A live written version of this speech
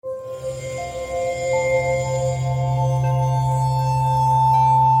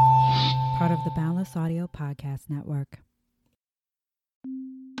Audio Podcast Network.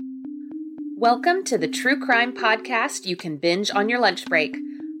 Welcome to the True Crime Podcast you can binge on your lunch break.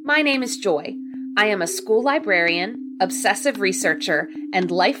 My name is Joy. I am a school librarian, obsessive researcher,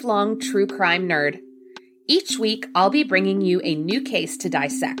 and lifelong true crime nerd. Each week, I'll be bringing you a new case to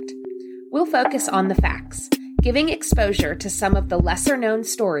dissect. We'll focus on the facts, giving exposure to some of the lesser-known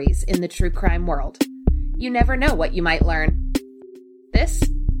stories in the true crime world. You never know what you might learn. This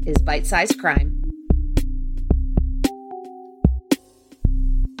is Bite-Sized Crime.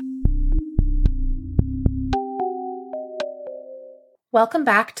 Welcome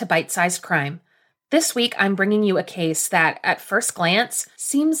back to Bite-Sized Crime. This week, I'm bringing you a case that, at first glance,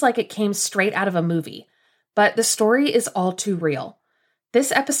 seems like it came straight out of a movie, but the story is all too real.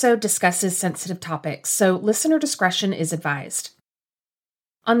 This episode discusses sensitive topics, so listener discretion is advised.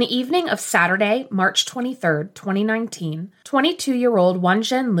 On the evening of Saturday, March 23, 2019, 22-year-old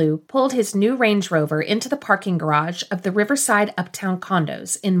Wanzhen Lu pulled his new Range Rover into the parking garage of the Riverside Uptown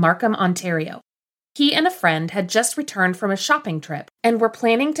condos in Markham, Ontario. He and a friend had just returned from a shopping trip and were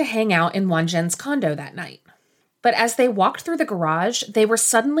planning to hang out in Wanzhen's condo that night. But as they walked through the garage, they were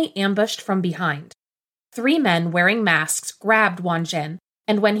suddenly ambushed from behind. 3 men wearing masks grabbed Wanzhen,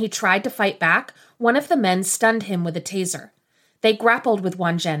 and when he tried to fight back, one of the men stunned him with a taser. They grappled with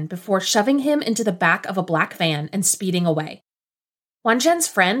Wanzhen before shoving him into the back of a black van and speeding away. Wanzhen's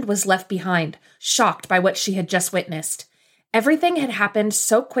friend was left behind, shocked by what she had just witnessed. Everything had happened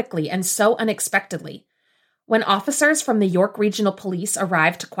so quickly and so unexpectedly. When officers from the York Regional Police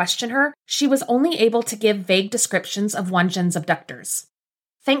arrived to question her, she was only able to give vague descriptions of Wanzhen's abductors.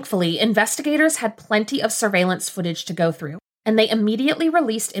 Thankfully, investigators had plenty of surveillance footage to go through, and they immediately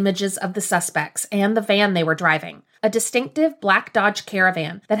released images of the suspects and the van they were driving, a distinctive black Dodge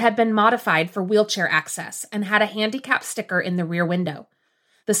Caravan that had been modified for wheelchair access and had a handicap sticker in the rear window.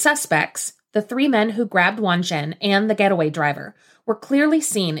 The suspects, the 3 men who grabbed Wanzhen and the getaway driver, were clearly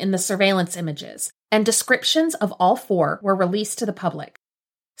seen in the surveillance images, and descriptions of all 4 were released to the public.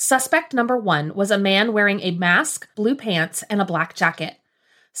 Suspect number 1 was a man wearing a mask, blue pants, and a black jacket.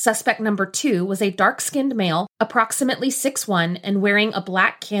 Suspect number 2 was a dark-skinned male, approximately 6'1", and wearing a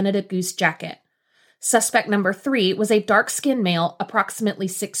black Canada Goose jacket. Suspect number 3 was a dark-skinned male, approximately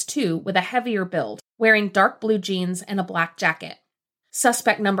 6'2", with a heavier build, wearing dark blue jeans and a black jacket.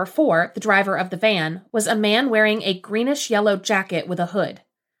 Suspect number 4, the driver of the van, was a man wearing a greenish-yellow jacket with a hood.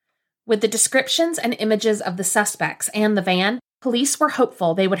 With the descriptions and images of the suspects and the van, police were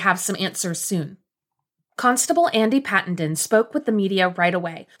hopeful they would have some answers soon. Constable Andy Pattenden spoke with the media right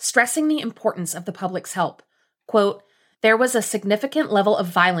away, stressing the importance of the public's help. Quote, "There was a significant level of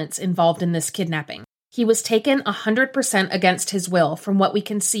violence involved in this kidnapping. He was taken 100% against his will from what we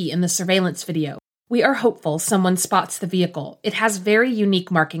can see in the surveillance video. We are hopeful someone spots the vehicle. It has very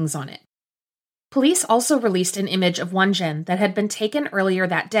unique markings on it." Police also released an image of Wanzhen that had been taken earlier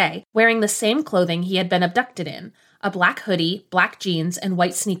that day, wearing the same clothing he had been abducted in, a black hoodie, black jeans, and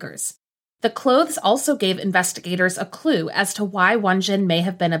white sneakers. The clothes also gave investigators a clue as to why Wanzhen may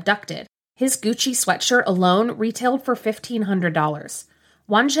have been abducted. His Gucci sweatshirt alone retailed for $1,500.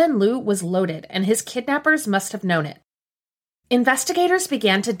 Wanzhen Lu was loaded, and his kidnappers must have known it. Investigators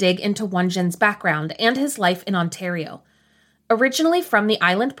began to dig into Wanzhen's background and his life in Ontario. Originally from the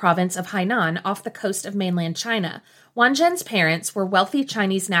island province of Hainan off the coast of mainland China, Wanzhen's parents were wealthy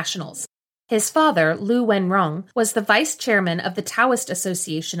Chinese nationals. His father, Lu Wenrong, was the vice chairman of the Taoist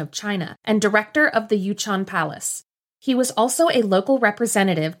Association of China and director of the Yuchon Palace. He was also a local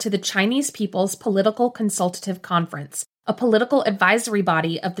representative to the Chinese People's Political Consultative Conference, a political advisory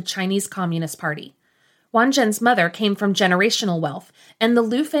body of the Chinese Communist Party. Wanzhen's mother came from generational wealth, and the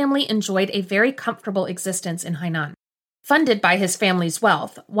Lu family enjoyed a very comfortable existence in Hainan. Funded by his family's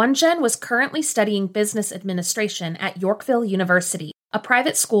wealth, Wanzhen was currently studying business administration at Yorkville University, a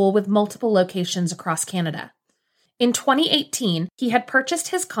private school with multiple locations across Canada. In 2018, he had purchased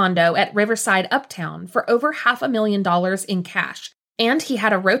his condo at Riverside Uptown for over $500,000 in cash, and he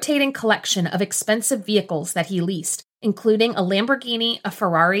had a rotating collection of expensive vehicles that he leased, including a Lamborghini, a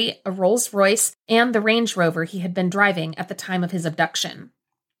Ferrari, a Rolls-Royce, and the Range Rover he had been driving at the time of his abduction.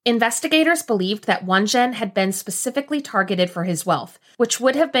 Investigators believed that Wanzhen had been specifically targeted for his wealth, which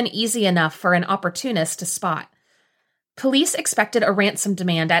would have been easy enough for an opportunist to spot. Police expected a ransom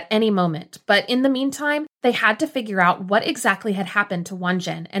demand at any moment, but in the meantime, they had to figure out what exactly had happened to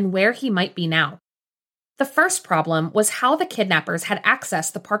Wanzhen and where he might be now. The first problem was how the kidnappers had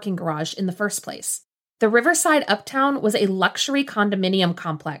accessed the parking garage in the first place. The Riverside Uptown was a luxury condominium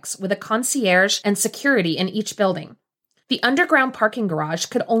complex with a concierge and security in each building. The underground parking garage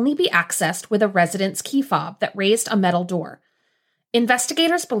could only be accessed with a resident's key fob that raised a metal door.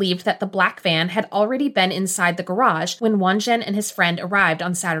 Investigators believed that the black van had already been inside the garage when Wanzhen and his friend arrived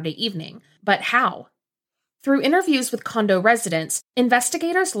on Saturday evening. But how? Through interviews with condo residents,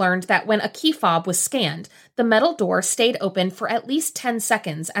 investigators learned that when a key fob was scanned, the metal door stayed open for at least 10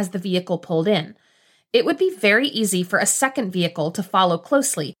 seconds as the vehicle pulled in. It would be very easy for a second vehicle to follow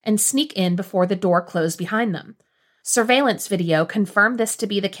closely and sneak in before the door closed behind them. Surveillance video confirmed this to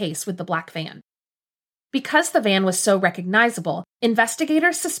be the case with the black van. Because the van was so recognizable,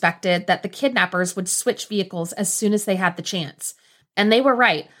 investigators suspected that the kidnappers would switch vehicles as soon as they had the chance. And they were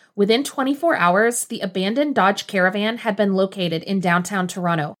right. Within 24 hours, the abandoned Dodge Caravan had been located in downtown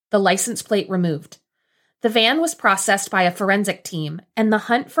Toronto, the license plate removed. The van was processed by a forensic team, and the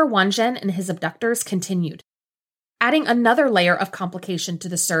hunt for Wanzhen and his abductors continued. Adding another layer of complication to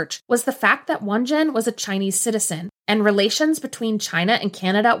the search was the fact that Wanzhen was a Chinese citizen, and relations between China and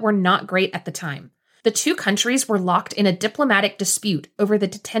Canada were not great at the time. The two countries were locked in a diplomatic dispute over the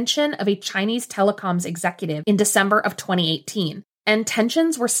detention of a Chinese telecoms executive in December of 2018, and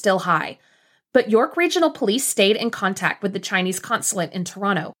tensions were still high. But York Regional Police stayed in contact with the Chinese consulate in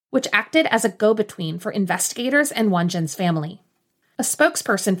Toronto, which acted as a go-between for investigators and Wanzhen's family. A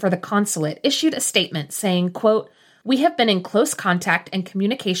spokesperson for the consulate issued a statement saying, quote, "We have been in close contact and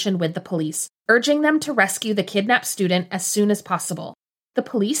communication with the police, urging them to rescue the kidnapped student as soon as possible. The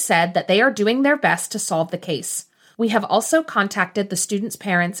police said that they are doing their best to solve the case. We have also contacted the student's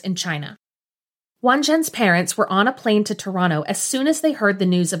parents in China." Wanzhen's parents were on a plane to Toronto as soon as they heard the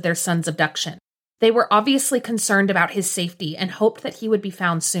news of their son's abduction. They were obviously concerned about his safety and hoped that he would be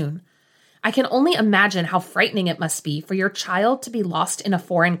found soon. I can only imagine how frightening it must be for your child to be lost in a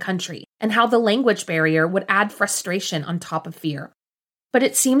foreign country, and how the language barrier would add frustration on top of fear. But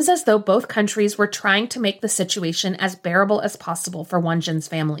it seems as though both countries were trying to make the situation as bearable as possible for Wanzhen's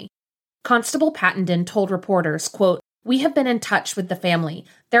family. Constable Pattenden told reporters, quote, "We have been in touch with the family.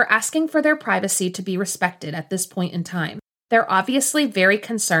 They're asking for their privacy to be respected at this point in time. They're obviously very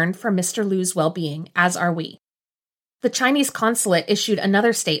concerned for Mr. Lu's well-being, as are we." The Chinese consulate issued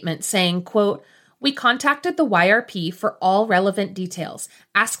another statement saying, quote, "We contacted the YRP for all relevant details,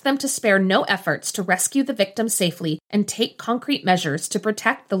 asked them to spare no efforts to rescue the victim safely and take concrete measures to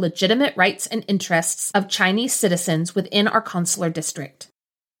protect the legitimate rights and interests of Chinese citizens within our consular district."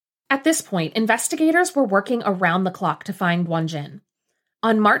 At this point, investigators were working around the clock to find Wanzhen.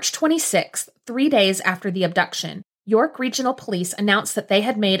 On March 26th, 3 days after the abduction, York Regional Police announced that they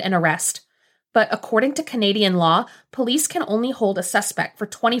had made an arrest. But according to Canadian law, police can only hold a suspect for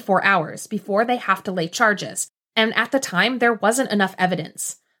 24 hours before they have to lay charges, and at the time, there wasn't enough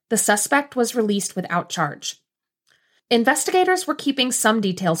evidence. The suspect was released without charge. Investigators were keeping some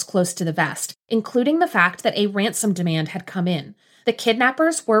details close to the vest, including the fact that a ransom demand had come in. The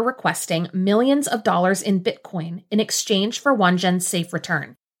kidnappers were requesting millions of dollars in Bitcoin in exchange for Wanzhen's safe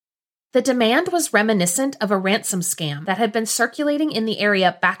return. The demand was reminiscent of a ransom scam that had been circulating in the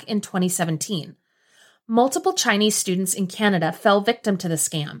area back in 2017. Multiple Chinese students in Canada fell victim to the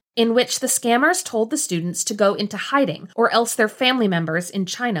scam, in which the scammers told the students to go into hiding or else their family members in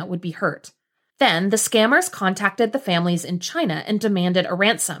China would be hurt. Then, the scammers contacted the families in China and demanded a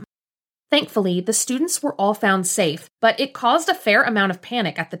ransom. Thankfully, the students were all found safe, but it caused a fair amount of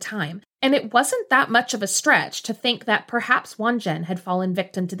panic at the time, and it wasn't that much of a stretch to think that perhaps Wanzhen had fallen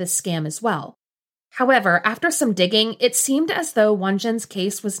victim to this scam as well. However, after some digging, it seemed as though Wanzhen's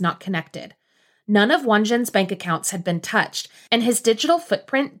case was not connected. None of Wanzhen's bank accounts had been touched, and his digital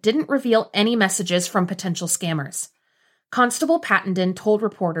footprint didn't reveal any messages from potential scammers. Constable Pattenden told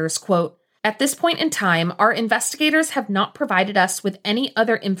reporters, quote, "At this point in time, our investigators have not provided us with any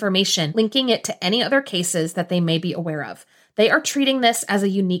other information linking it to any other cases that they may be aware of. They are treating this as a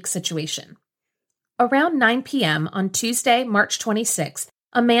unique situation." Around 9 p.m. on Tuesday, March 26th,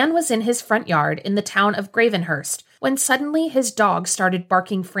 a man was in his front yard in the town of Gravenhurst when suddenly his dog started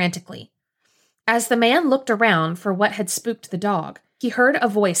barking frantically. As the man looked around for what had spooked the dog, he heard a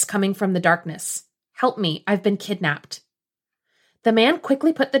voice coming from the darkness. "Help me, I've been kidnapped." The man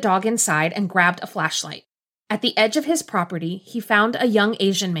quickly put the dog inside and grabbed a flashlight. At the edge of his property, he found a young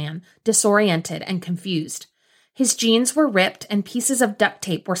Asian man, disoriented and confused. His jeans were ripped and pieces of duct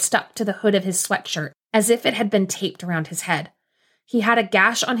tape were stuck to the hood of his sweatshirt, as if it had been taped around his head. He had a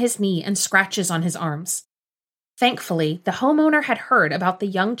gash on his knee and scratches on his arms. Thankfully, the homeowner had heard about the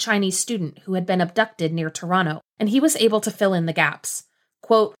young Chinese student who had been abducted near Toronto, and he was able to fill in the gaps.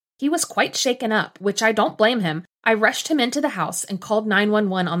 Quote, "He was quite shaken up, which I don't blame him. I rushed him into the house and called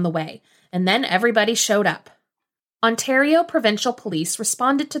 911 on the way, and then everybody showed up." Ontario Provincial Police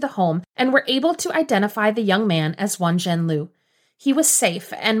responded to the home and were able to identify the young man as Wanzhen Lu. He was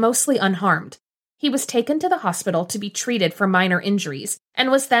safe and mostly unharmed. He was taken to the hospital to be treated for minor injuries and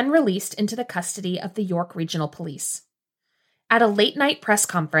was then released into the custody of the York Regional Police. At a late-night press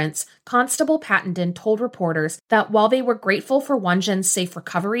conference, Constable Pattenden told reporters that while they were grateful for Wanzhen's safe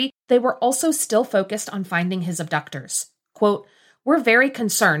recovery, they were also still focused on finding his abductors. Quote, "We're very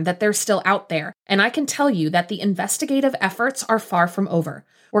concerned that they're still out there, and I can tell you that the investigative efforts are far from over.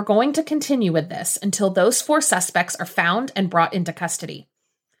 We're going to continue with this until those 4 suspects are found and brought into custody."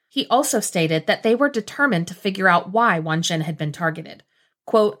 He also stated that they were determined to figure out why Wanzhen had been targeted.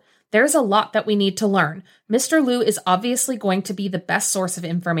 Quote, "There's a lot that we need to learn. Mr. Lu is obviously going to be the best source of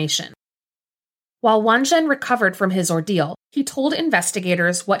information." While Wanzhen recovered from his ordeal, he told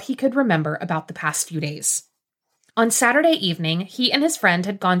investigators what he could remember about the past few days. On Saturday evening, he and his friend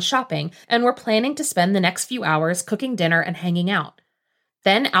had gone shopping and were planning to spend the next few hours cooking dinner and hanging out.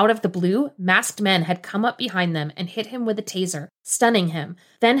 Then, out of the blue, masked men had come up behind them and hit him with a taser, stunning him,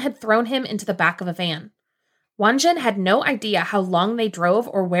 then had thrown him into the back of a van. Wanzhen had no idea how long they drove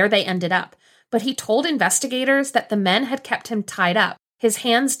or where they ended up, but he told investigators that the men had kept him tied up, his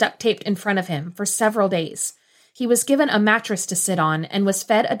hands duct-taped in front of him, for several days. He was given a mattress to sit on and was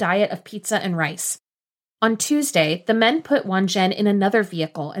fed a diet of pizza and rice. On Tuesday, the men put Wanzhen in another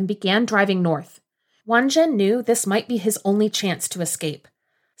vehicle and began driving north. Wanzhen knew this might be his only chance to escape.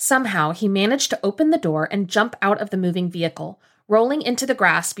 Somehow, he managed to open the door and jump out of the moving vehicle, rolling into the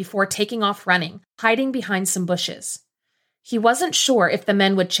grass before taking off running, hiding behind some bushes. He wasn't sure if the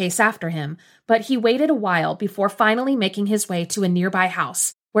men would chase after him, but he waited a while before finally making his way to a nearby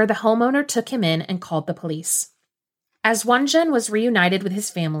house, where the homeowner took him in and called the police. As Wanzhen was reunited with his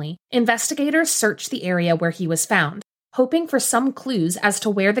family, investigators searched the area where he was found, hoping for some clues as to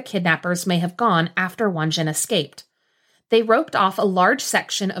where the kidnappers may have gone after Wanzhen escaped. They roped off a large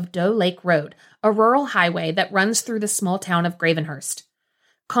section of Doe Lake Road, a rural highway that runs through the small town of Gravenhurst.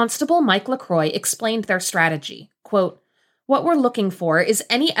 Constable Mike LaCroix explained their strategy. Quote, "What we're looking for is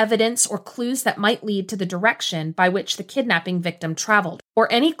any evidence or clues that might lead to the direction by which the kidnapping victim traveled,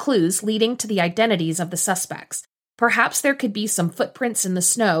 or any clues leading to the identities of the suspects. Perhaps there could be some footprints in the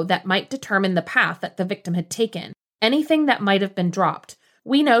snow that might determine the path that the victim had taken, anything that might have been dropped.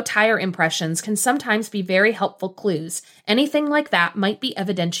 We know tire impressions can sometimes be very helpful clues. Anything like that might be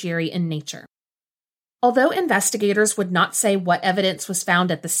evidentiary in nature." Although investigators would not say what evidence was found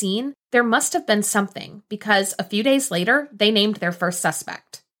at the scene, there must have been something, because a few days later, they named their first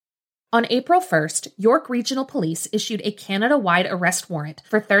suspect. On April 1st, York Regional Police issued a Canada-wide arrest warrant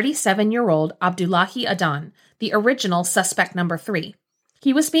for 37-year-old Abdullahi Adan, the original suspect number 3.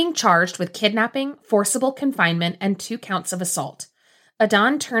 He was being charged with kidnapping, forcible confinement, and 2 counts of assault.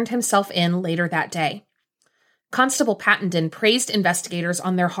 Adan turned himself in later that day. Constable Pattenden praised investigators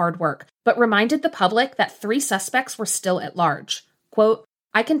on their hard work, but reminded the public that 3 suspects were still at large. Quote,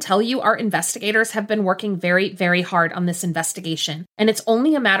 "I can tell you our investigators have been working very, very hard on this investigation, and it's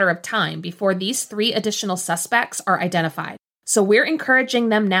only a matter of time before these 3 additional suspects are identified. So we're encouraging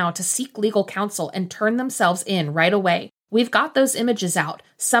them now to seek legal counsel and turn themselves in right away. We've got those images out.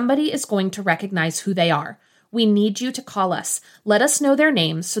 Somebody is going to recognize who they are. We need you to call us. Let us know their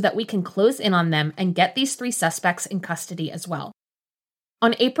names so that we can close in on them and get these 3 suspects in custody as well."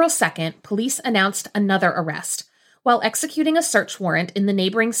 On April 2nd, police announced another arrest. While executing a search warrant in the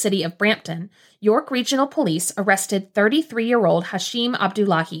neighboring city of Brampton, York Regional Police arrested 33-year-old Hashim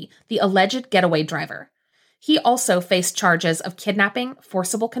Abdullahi, the alleged getaway driver. He also faced charges of kidnapping,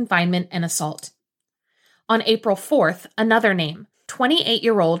 forcible confinement, and assault. On April 4th, another name,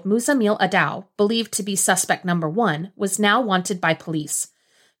 28-year-old Muzamil Adaw, believed to be suspect number 1, was now wanted by police.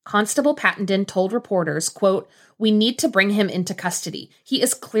 Constable Pattenden told reporters, quote, "We need to bring him into custody. He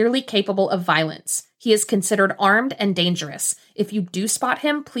is clearly capable of violence. He is considered armed and dangerous. If you do spot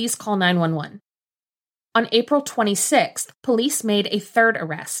him, please call 911. On April 26th, police made a third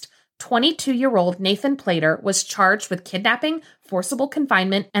arrest. 22-year-old Nathan Plater was charged with kidnapping, forcible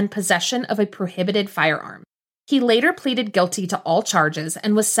confinement, and possession of a prohibited firearm. He later pleaded guilty to all charges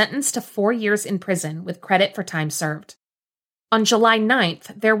and was sentenced to 4 years in prison with credit for time served. On July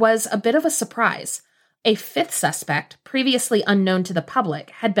 9th, there was a bit of a surprise. A 5th suspect, previously unknown to the public,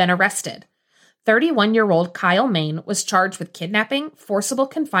 had been arrested. 31-year-old Kyle Main was charged with kidnapping, forcible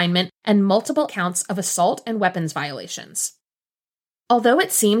confinement, and multiple counts of assault and weapons violations. Although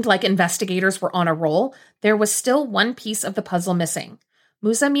it seemed like investigators were on a roll, there was still one piece of the puzzle missing.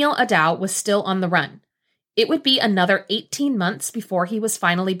 Muzamil Adaw was still on the run. It would be another 18 months before he was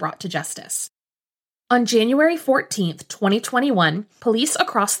finally brought to justice. On January 14th, 2021, police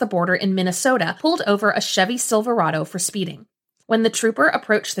across the border in Minnesota pulled over a Chevy Silverado for speeding. When the trooper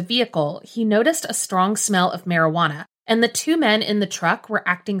approached the vehicle, he noticed a strong smell of marijuana, and the 2 men in the truck were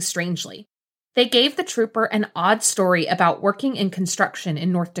acting strangely. They gave the trooper an odd story about working in construction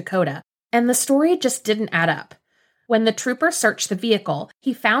in North Dakota, and the story just didn't add up. When the trooper searched the vehicle,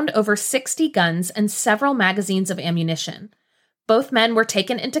 he found over 60 guns and several magazines of ammunition. Both men were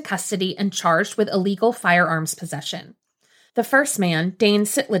taken into custody and charged with illegal firearms possession. The first man, Dane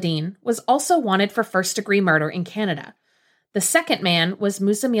Sitladine, was also wanted for first-degree murder in Canada. The second man was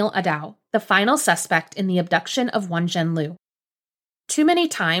Muzamil Adao, the final suspect in the abduction of Wanzhen Lu. Too many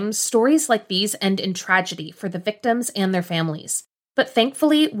times, stories like these end in tragedy for the victims and their families. But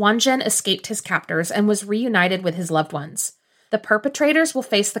thankfully, Wanzhen escaped his captors and was reunited with his loved ones. The perpetrators will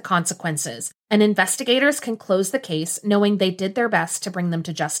face the consequences, and investigators can close the case knowing they did their best to bring them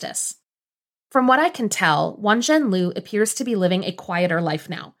to justice. From what I can tell, Wanzhen Lu appears to be living a quieter life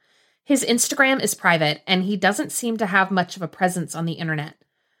now. His Instagram is private, and he doesn't seem to have much of a presence on the internet.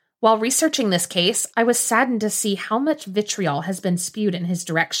 While researching this case, I was saddened to see how much vitriol has been spewed in his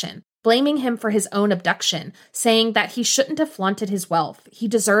direction, blaming him for his own abduction, saying that he shouldn't have flaunted his wealth, he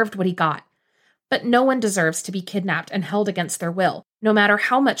deserved what he got. But no one deserves to be kidnapped and held against their will, no matter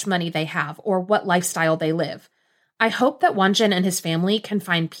how much money they have or what lifestyle they live. I hope that Wanzhen and his family can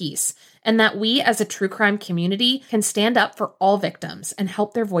find peace, and that we as a true crime community can stand up for all victims and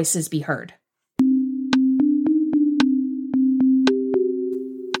help their voices be heard.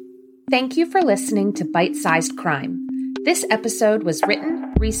 Thank you for listening to Bite-Sized Crime. This episode was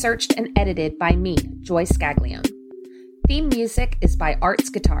written, researched, and edited by me, Joy Scaglione. Theme music is by Arts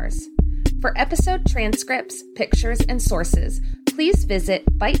Guitars. For episode transcripts, pictures, and sources, please visit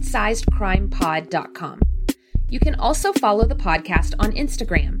bitesizedcrimepod.com. You can also follow the podcast on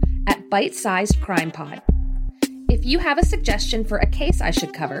Instagram at bitesizedcrimepod. If you have a suggestion for a case I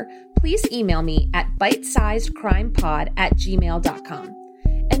should cover, please email me at bitesizedcrimepod@gmail.com.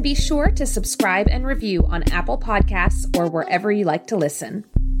 And be sure to subscribe and review on Apple Podcasts or wherever you like to listen.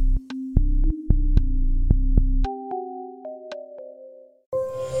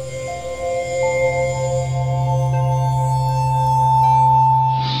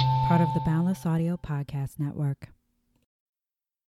 Part of the Boundless Audio Podcast Network.